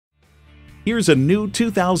Here's a new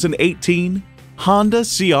 2018 Honda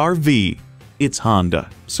CR-V. It's Honda,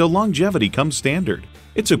 so longevity comes standard.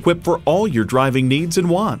 It's equipped for all your driving needs and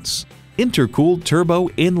wants. Intercooled turbo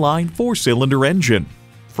inline 4-cylinder engine,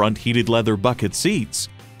 front heated leather bucket seats,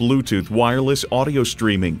 Bluetooth wireless audio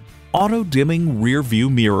streaming, auto-dimming rear view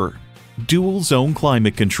mirror, dual zone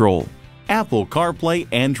climate control, Apple CarPlay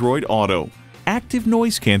Android Auto, active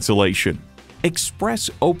noise cancellation, express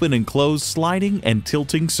open and close sliding and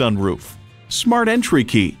tilting sunroof, smart entry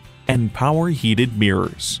key, and power heated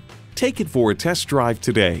mirrors. Take it for a test drive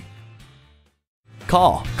today.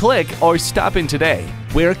 Call, click, or stop in today.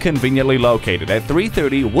 We're conveniently located at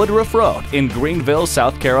 330 Woodruff Road in Greenville,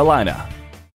 South Carolina.